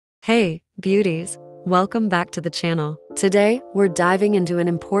Hey, beauties! Welcome back to the channel. Today, we're diving into an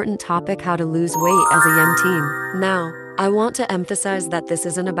important topic: how to lose weight as a young teen. Now, I want to emphasize that this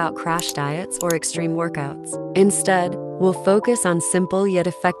isn't about crash diets or extreme workouts. Instead, we'll focus on simple yet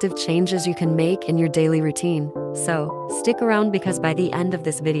effective changes you can make in your daily routine. So, stick around because by the end of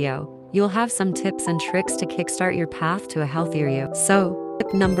this video, you'll have some tips and tricks to kickstart your path to a healthier you. So,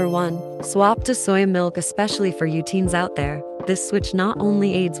 tip number 1. Swap to soy milk, especially for you teens out there. This switch not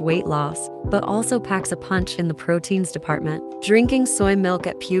only aids weight loss, but also packs a punch in the proteins department. Drinking soy milk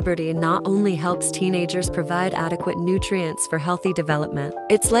at puberty not only helps teenagers provide adequate nutrients for healthy development,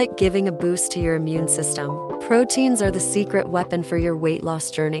 it's like giving a boost to your immune system. Proteins are the secret weapon for your weight loss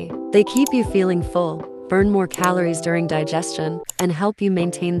journey. They keep you feeling full, burn more calories during digestion, and help you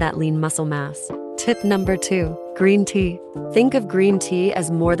maintain that lean muscle mass. Tip number 2. Green tea. Think of green tea as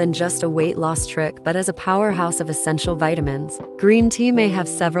more than just a weight loss trick, but as a powerhouse of essential vitamins. Green tea may have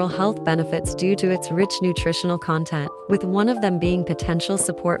several health benefits due to its rich nutritional content, with one of them being potential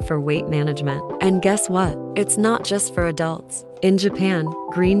support for weight management. And guess what? It's not just for adults. In Japan,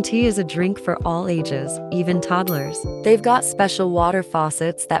 green tea is a drink for all ages, even toddlers. They've got special water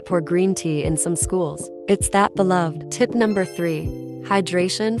faucets that pour green tea in some schools. It's that beloved. Tip number 3.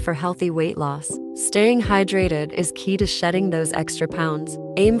 Hydration for healthy weight loss. Staying hydrated is key to shedding those extra pounds.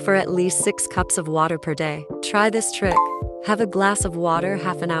 Aim for at least 6 cups of water per day. Try this trick. Have a glass of water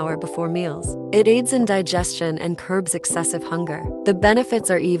half an hour before meals. It aids in digestion and curbs excessive hunger. The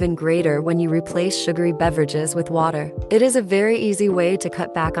benefits are even greater when you replace sugary beverages with water. It is a very easy way to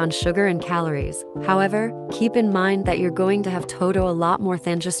cut back on sugar and calories. However, keep in mind that you're going to have to do a lot more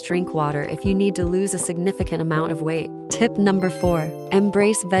than just drink water if you need to lose a significant amount of weight. Tip number 4.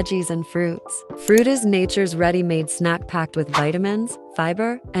 Embrace veggies and fruits. Fruit is nature's ready-made snack packed with vitamins,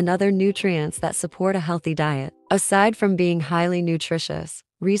 fiber, and other nutrients that support a healthy diet. Aside from being highly nutritious,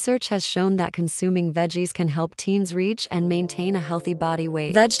 research has shown that consuming veggies can help teens reach and maintain a healthy body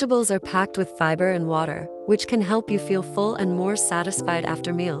weight. Vegetables are packed with fiber and water, which can help you feel full and more satisfied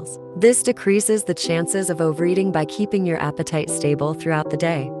after meals. This decreases the chances of overeating by keeping your appetite stable throughout the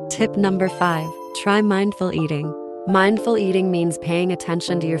day. Tip number 5. Try mindful eating. Mindful eating means paying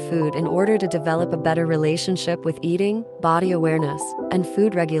attention to your food in order to develop a better relationship with eating, body awareness, and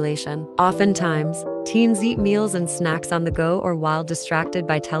food regulation. Oftentimes, teens eat meals and snacks on the go or while distracted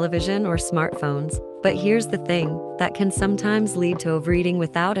by television or smartphones. But here's the thing, that can sometimes lead to overeating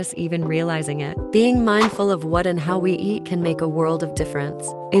without us even realizing it. Being mindful of what and how we eat can make a world of difference.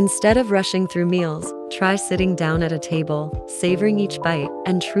 Instead of rushing through meals, try sitting down at a table, savoring each bite,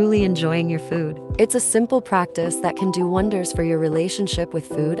 and truly enjoying your food. It's a simple practice that can do wonders for your relationship with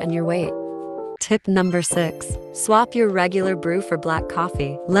food and your weight. Tip number 6. Swap your regular brew for black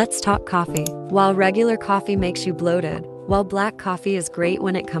coffee. Let's talk coffee. While regular coffee makes you bloated, while black coffee is great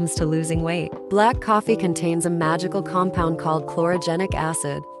when it comes to losing weight, black coffee contains a magical compound called chlorogenic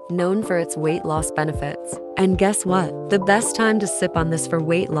acid, known for its weight loss benefits. And guess what? The best time to sip on this for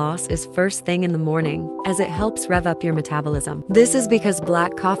weight loss is first thing in the morning, as it helps rev up your metabolism. This is because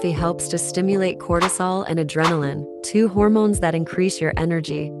black coffee helps to stimulate cortisol and adrenaline, 2 hormones that increase your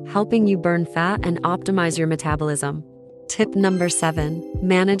energy, helping you burn fat and optimize your metabolism. Tip number 7.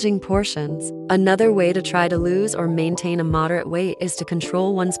 Managing portions. Another way to try to lose or maintain a moderate weight is to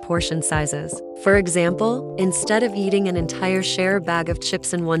control one's portion sizes. For example, instead of eating an entire share bag of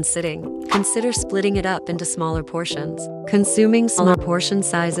chips in one sitting, consider splitting it up into smaller portions. Consuming smaller portion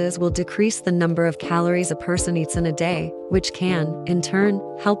sizes will decrease the number of calories a person eats in a day, which can, in turn,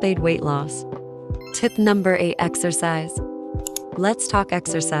 help aid weight loss. Tip number 8. Exercise. Let's talk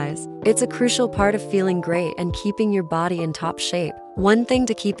exercise. It's a crucial part of feeling great and keeping your body in top shape. One thing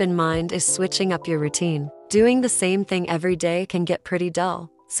to keep in mind is switching up your routine. Doing the same thing every day can get pretty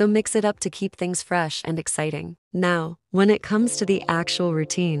dull, so mix it up to keep things fresh and exciting. Now, when it comes to the actual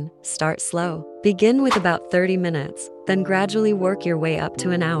routine, start slow. Begin with about 30 minutes, then gradually work your way up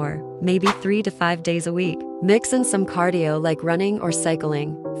to an hour, maybe 3 to 5 days a week. Mix in some cardio like running or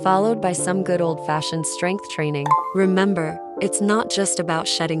cycling, followed by some good old-fashioned strength training. Remember, it's not just about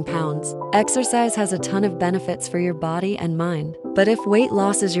shedding pounds. Exercise has a ton of benefits for your body and mind. But if weight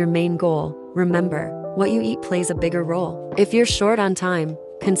loss is your main goal, remember, what you eat plays a bigger role. If you're short on time,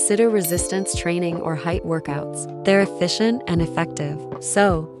 consider resistance training or height workouts. They're efficient and effective.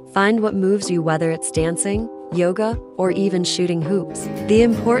 So, find what moves you, whether it's dancing, yoga, or even shooting hoops. The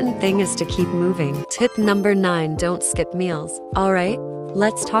important thing is to keep moving. Tip number 9. Don't skip meals. Alright,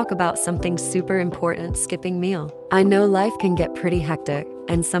 let's talk about something super important: skipping meal. I know life can get pretty hectic,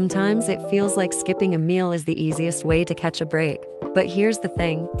 and sometimes it feels like skipping a meal is the easiest way to catch a break. But here's the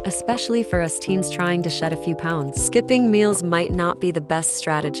thing, especially for us teens trying to shed a few pounds, skipping meals might not be the best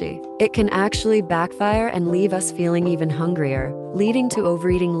strategy. It can actually backfire and leave us feeling even hungrier, leading to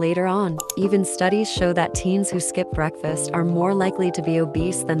overeating later on. Even studies show that teens who skip breakfast are more likely to be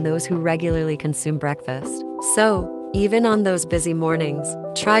obese than those who regularly consume breakfast. So, even on those busy mornings,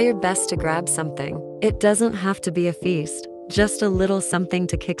 try your best to grab something. It doesn't have to be a feast, just a little something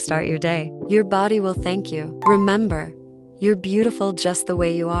to kickstart your day. Your body will thank you. Remember, you're beautiful just the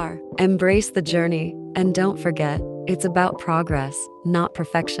way you are. Embrace the journey, and don't forget, it's about progress, not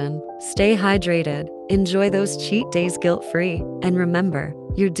perfection. Stay hydrated, enjoy those cheat days guilt-free, and remember,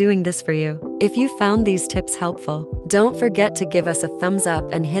 you're doing this for you. If you found these tips helpful, don't forget to give us a thumbs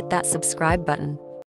up and hit that subscribe button.